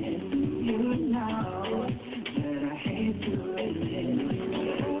I'm missing. You know that I hate to admit it.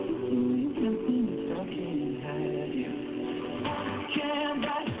 I can't have you. Can't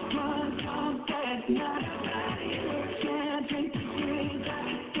write one song that's not about you. Can't drink the dreams I'm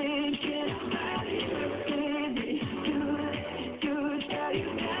thinking about you. Baby, do it, tell you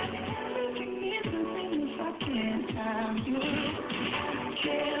that everything means nothing if I can't have you.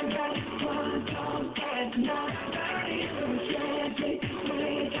 Can't write one song that's not about you. Can't drink the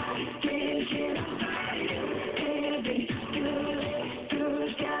dreams I'm thinking about you. Baby, do it,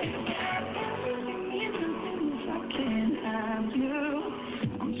 tell you that everything means nothing if I can't have you.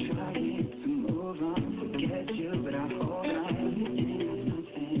 I'm trying to move on, forget you, but I hold on. Everything is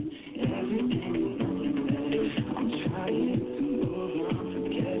nothing, everything is nothing, babe. I'm trying to move on,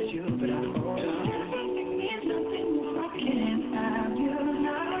 forget you, but I hold on. Everything means nothing if I can't have you.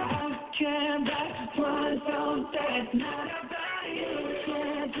 Now I can't write one song that's not about you.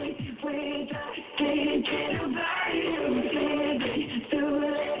 Can't take ways I thinking about you, baby. Too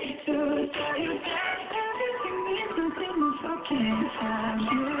late to tell you that everything means nothing if I can't have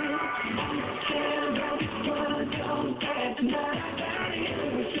you. Can't write one song that's not about you.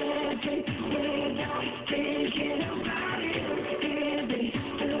 Can't take ways I thinking about you, baby.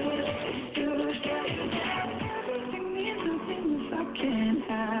 Too late to tell you that everything means nothing if I can't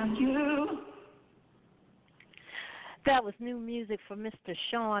have you. That was new music from Mr.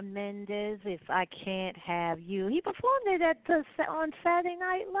 Shawn Mendes, If I Can't Have You. He performed it on Saturday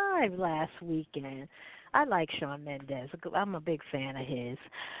Night Live last weekend. I like Shawn Mendes. I'm a big fan of his.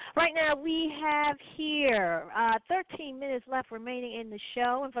 Right now we have here 13 minutes left remaining in the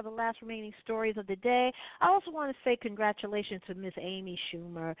show, and for the last remaining stories of the day, I also want to say congratulations to Miss Amy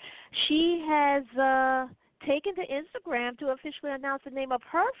Schumer. She has taken to Instagram to officially announce the name of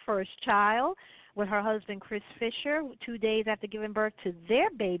her first child with her husband Chris Fisher 2 days after giving birth to their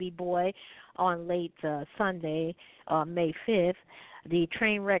baby boy on late Sunday, May 5th. The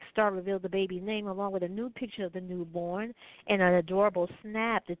Trainwreck star revealed the baby's name along with a new picture of the newborn. In an adorable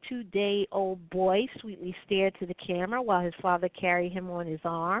snap, the 2-day-old boy sweetly stared to the camera while his father carried him on his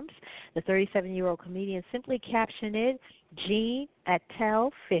arms. The 37-year-old comedian simply captioned it, Gene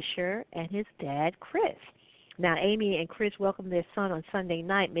Attell Fisher and his dad, Chris. Now, Amy and Chris welcomed their son on Sunday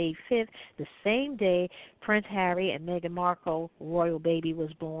night, May 5th, the same day Prince Harry and Meghan Markle royal baby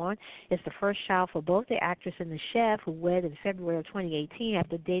was born. It's the first child for both the actress and the chef, who wed in February of 2018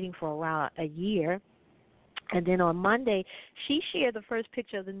 after dating for around a year. And then on Monday, she shared the first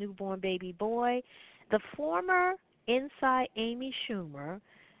picture of the newborn baby boy. The former Inside Amy Schumer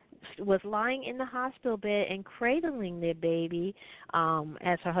was lying in the hospital bed and cradling their baby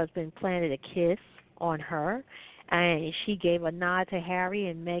as her husband planted a kiss on her, and she gave a nod to Harry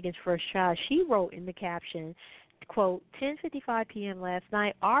and Meghan's first child. She wrote in the caption, quote, 10:55 p.m. last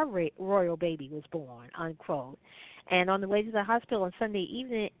night, our royal baby was born, unquote. And on the way to the hospital on Sunday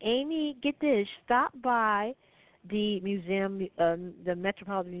evening, Amy, get this, stopped by the museum, the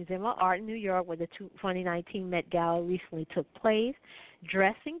Metropolitan Museum of Art in New York, where the 2019 Met Gala recently took place,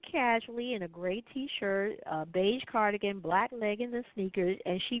 dressing casually in a gray T-shirt, beige cardigan, black leggings, and sneakers,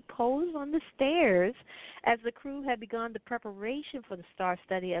 and she posed on the stairs as the crew had begun the preparation for the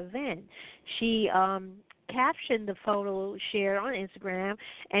star-studded event. She captioned the photo shared on Instagram,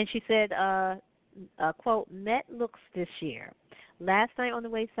 and she said, quote, Met looks this year. Last night on the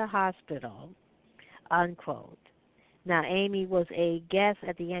way to the hospital, unquote. Now, Amy was a guest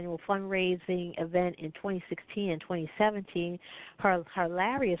at the annual fundraising event in 2016 and 2017. Her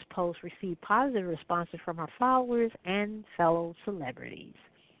hilarious post received positive responses from her followers and fellow celebrities.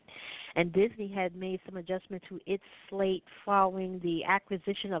 And Disney had made some adjustment to its slate following the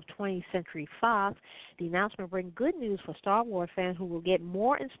acquisition of 20th Century Fox. The announcement brings good news for Star Wars fans who will get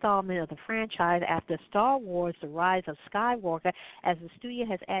more installment of the franchise after Star Wars: The Rise of Skywalker, as the studio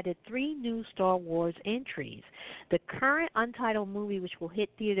has added 3 new Star Wars entries. The current untitled movie, which will hit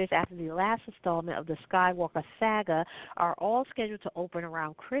theaters after the last installment of the Skywalker saga, are all scheduled to open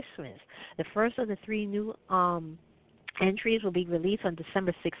around Christmas. The first of the 3 new entries will be released on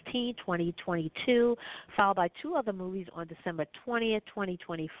December 16, 2022, followed by 2 other movies on December 20th,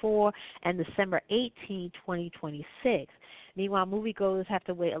 2024, and December 18, 2026. Meanwhile, moviegoers have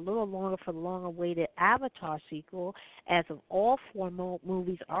to wait a little longer for the long-awaited Avatar sequel, as of all four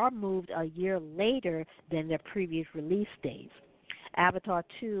movies are moved a year later than their previous release dates. Avatar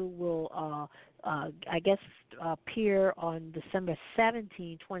 2 will, appear on December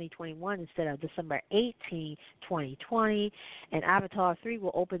 17, 2021 instead of December 18, 2020. And Avatar 3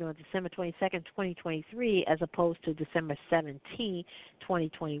 will open on December 22nd, 2023 as opposed to December 17,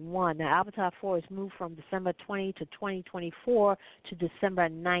 2021. Now, Avatar 4 is moved from December 20 to 2024 to December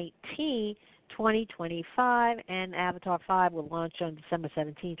 19, 2025. And Avatar 5 will launch on December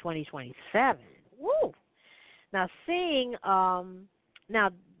 17, 2027. Woo! Now,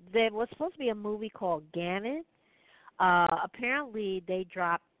 there was supposed to be a movie called Gannett. Apparently, they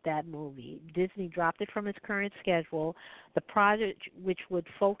dropped that movie. Disney dropped it from its current schedule. The project, which would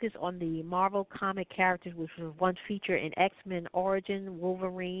focus on the Marvel comic characters, which was once featured in X-Men Origin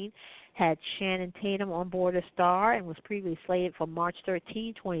Wolverine, had Channing Tatum on board as star and was previously slated for March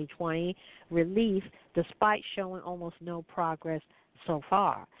 13, 2020 release, despite showing almost no progress so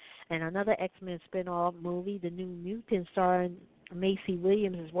far. And another X-Men spin-off movie, The New Mutants, starring Macy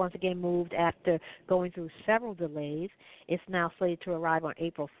Williams, is once again moved after going through several delays. It's now slated to arrive on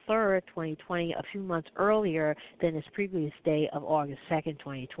April 3rd, 2020, a few months earlier than its previous date of August 2nd,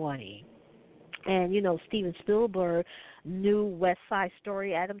 2020. And, Steven Spielberg's new West Side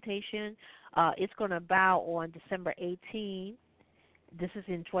Story adaptation, it's going to bow on December 18th. This is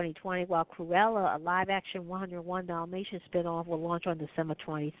in 2020, while Cruella, a live-action 101 Dalmatians spinoff, will launch on December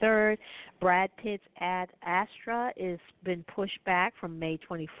 23rd. Brad Pitt's Ad Astra has been pushed back from May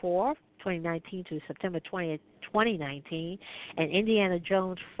 24th, 2019 to September 20th, 2019. And Indiana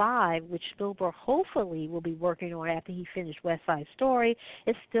Jones 5, which Spielberg hopefully will be working on after he finished West Side Story,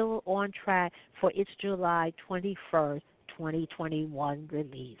 is still on track for its July 21st, 2021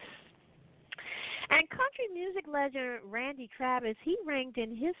 release. And country music legend Randy Travis, he ranked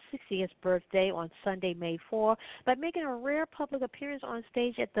in his 60th birthday on Sunday, May 4, by making a rare public appearance on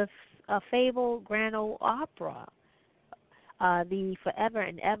stage at the fabled Grand Ole Opry. The forever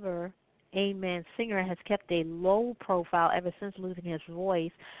and ever Amen singer has kept a low profile ever since losing his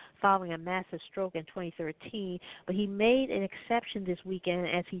voice following a massive stroke in 2013, but he made an exception this weekend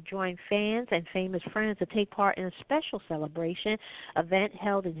as he joined fans and famous friends to take part in a special celebration event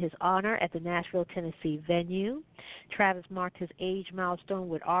held in his honor at the Nashville, Tennessee venue. Travis marked his age milestone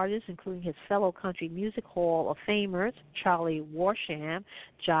with artists including his fellow Country Music Hall of Famers, Charlie Warsham,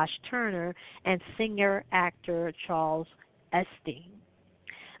 Josh Turner, and singer-actor Charles Esting.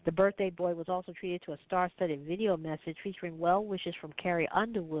 The birthday boy was also treated to a star-studded video message featuring well wishes from Carrie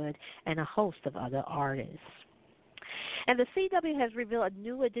Underwood and a host of other artists. And the CW has revealed a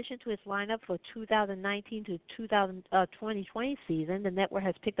new addition to its lineup for 2019 to 2020 season. The network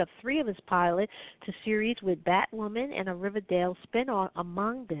has picked up 3 of its pilots to series with Batwoman and a Riverdale spinoff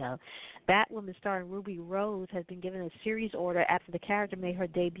among them. Batwoman starring Ruby Rose has been given a series order after the character made her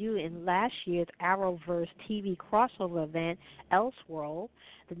debut in last year's Arrowverse TV crossover event, Elseworld.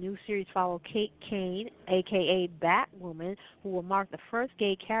 The new series follows Kate Kane, a.k.a. Batwoman, who will mark the first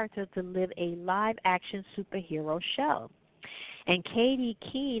gay character to live a live-action superhero show. And Katie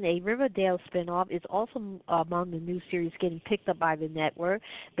Keene, a Riverdale spinoff, is also among the new series getting picked up by the network.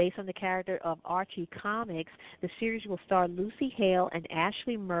 Based on the character of Archie Comics, the series will star Lucy Hale and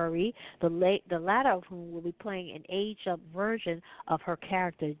Ashley Murray, the latter of whom will be playing an aged-up version of her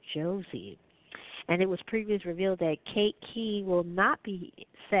character Josie. And it was previously revealed that Kate Keene will not be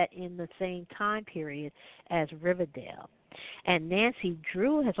set in the same time period as Riverdale. And Nancy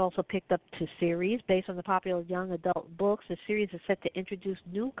Drew has also picked up the series. Based on the popular young adult books, the series is set to introduce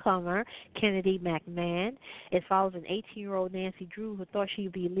newcomer Kennedy McMahon. It follows an 18-year-old Nancy Drew who thought she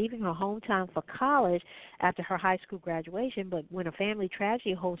would be leaving her hometown for college after her high school graduation, but when a family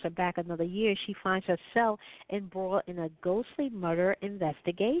tragedy holds her back another year, she finds herself embroiled in a ghostly murder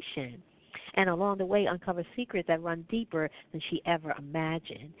investigation, and along the way uncover secrets that run deeper than she ever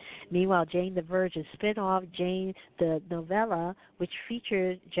imagined. Meanwhile, Jane the Virgin spin-off Jane the Novella, which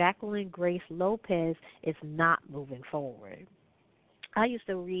features Jacqueline Grace Lopez, is not moving forward. I used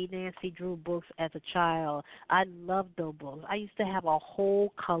to read Nancy Drew books as a child. I loved those books. I used to have a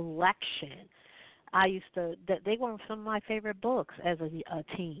whole collection. They were some of my favorite books as a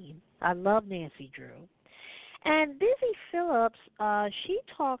teen. I love Nancy Drew. And Busy Phillips, she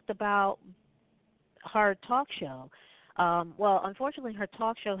talked about her talk show. Well, unfortunately, her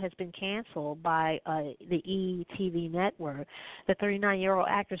talk show has been canceled by the ETV network. The 39-year-old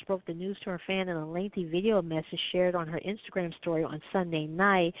actress broke the news to her fan in a lengthy video message shared on her Instagram story on Sunday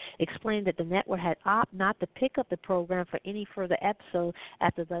night, explaining that the network had opted not to pick up the program for any further episodes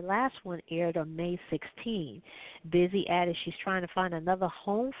after the last one aired on May 16. Busy added she's trying to find another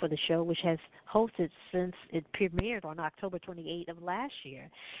home for the show, which has hosted since it premiered on October 28th of last year,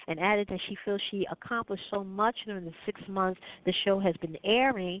 and added that she feels she accomplished so much during the 6 months the show has been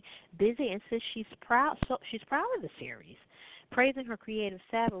airing. Busy insists she's proud of the series, praising her creative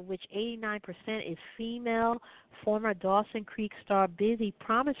staff, of which 89% is female. Former Dawson Creek star Busy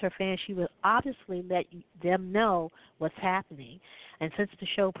promised her fans she would obviously let them know what's happening. And since the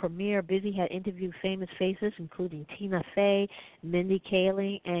show premiere, Busy had interviewed famous faces including Tina Fey, Mindy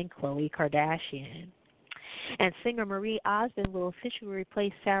Kaling, and Khloe Kardashian. And singer Marie Osmond will officially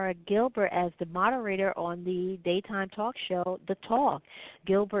replace Sarah Gilbert as the moderator on the daytime talk show, The Talk.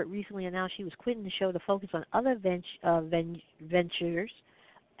 Gilbert recently announced she was quitting the show to focus on other ventures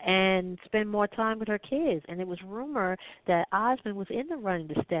and spend more time with her kids. And it was rumored that Osmond was in the running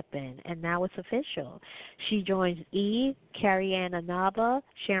to step in, and now it's official. She joins Eve, Carrie-Ann Inaba,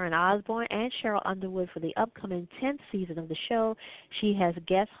 Sharon Osbourne, and Cheryl Underwood for the upcoming 10th season of the show. She has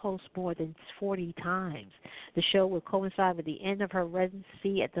guest hosts more than 40 times. The show will coincide with the end of her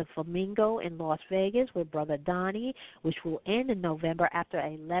residency at the Flamingo in Las Vegas with Brother Donnie, which will end in November after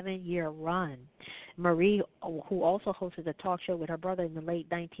an 11-year run. Marie, who also hosted a talk show with her brother in the late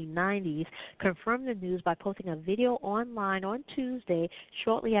 1990s, confirmed the news by posting a video online on Tuesday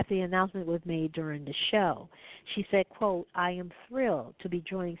shortly after the announcement was made during the show. She said, quote, "I am thrilled to be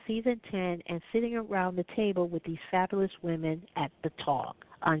joining season 10 and sitting around the table with these fabulous women at the talk,"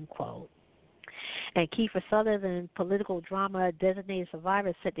 unquote. And Kiefer Sutherland, political drama designated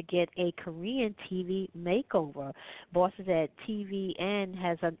survivor, set to get a Korean TV makeover. Bosses at TVN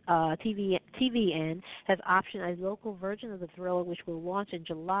has optioned a local version of the thriller, which will launch in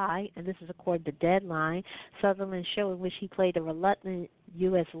July, and this is according to Deadline. Sutherland's show, in which he played a reluctant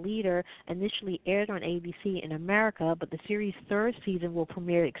U.S. leader, initially aired on ABC in America, but the series' third season will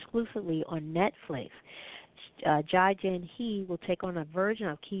premiere exclusively on Netflix. Jai Jin-hee will take on a version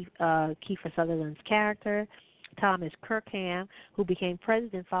of Kiefer Sutherland's character, Thomas Kirkham, who became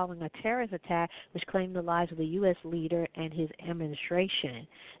president following a terrorist attack which claimed the lives of the U.S. leader and his administration.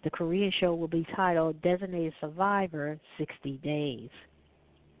 The Korean show will be titled Designated Survivor 60 Days.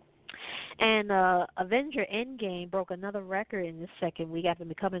 And Avenger Endgame broke another record in the second week after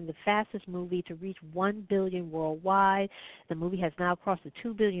becoming the fastest movie to reach $1 billion worldwide. The movie has now crossed the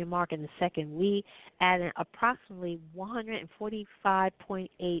 $2 billion mark in the second week, adding approximately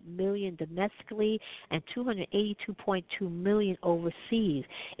 $145.8 million domestically and $282.2 million overseas.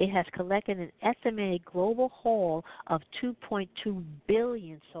 It has collected an estimated global haul of $2.2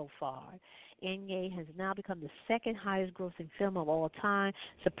 billion so far. Endgame has now become the second highest grossing film of all time,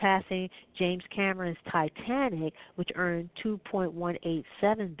 surpassing James Cameron's Titanic, which earned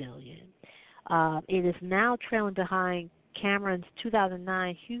 $2.187 billion. It is now trailing behind Cameron's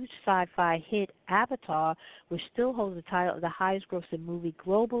 2009 huge sci-fi hit Avatar, which still holds the title of the highest grossing movie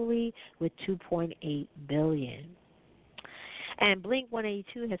globally with $2.8 billion. And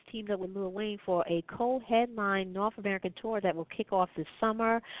Blink-182 has teamed up with Lil Wayne for a co-headline North American tour that will kick off this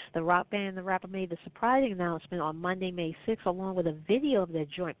summer. The rock band and the rapper made the surprising announcement on Monday, May 6th, along with a video of their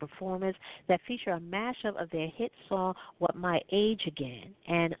joint performance that feature a mashup of their hit song, What Might Age Again,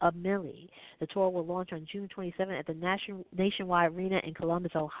 and A Millie. The tour will launch on June 27th at the Nationwide Arena in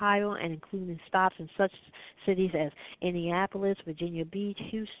Columbus, Ohio, and including stops in such cities as Indianapolis, Virginia Beach,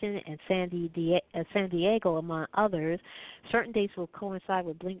 Houston, and San Diego, among others. Certain dates will coincide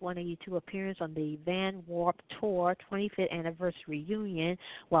with Blink-182 appearance on the Van Warp Tour 25th anniversary reunion,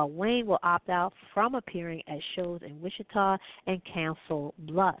 while Wayne will opt out from appearing at shows in Wichita and Council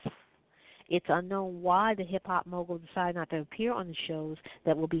Bluffs. It's unknown why the hip-hop mogul decided not to appear on the shows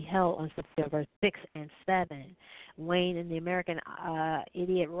that will be held on September 6 and 7. Wayne and the American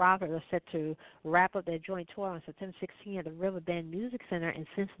Idiot Rocker are set to wrap up their joint tour on September 16 at the Riverbend Music Center in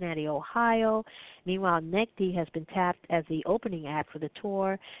Cincinnati, Ohio. Meanwhile, Neck D has been tapped as the opening act for the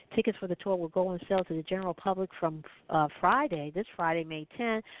tour. Tickets for the tour will go on sale to the general public from this Friday, May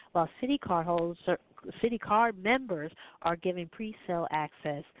 10, while City Card members are given pre-sale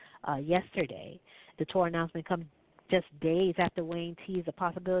access yesterday. The tour announcement comes just days after Wayne teased the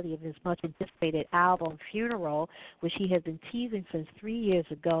possibility of his much-anticipated album, Funeral, which he has been teasing since 3 years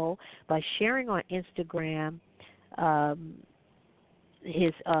ago by sharing on Instagram,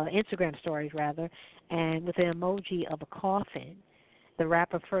 his Instagram stories, rather, and with an emoji of a coffin. The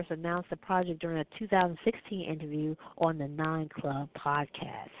rapper first announced the project during a 2016 interview on the 9 Club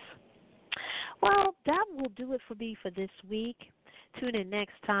podcast. Well, that will do it for me for this week. Tune in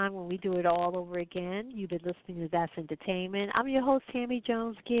next time when we do it all over again. You've been listening to That's Entertainment. I'm your host, Tammy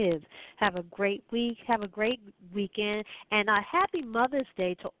Jones Gibbs. Have a great week. Have a great weekend. And a happy Mother's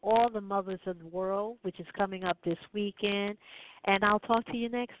Day to all the mothers of the world, which is coming up this weekend. And I'll talk to you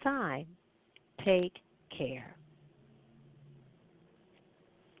next time. Take care.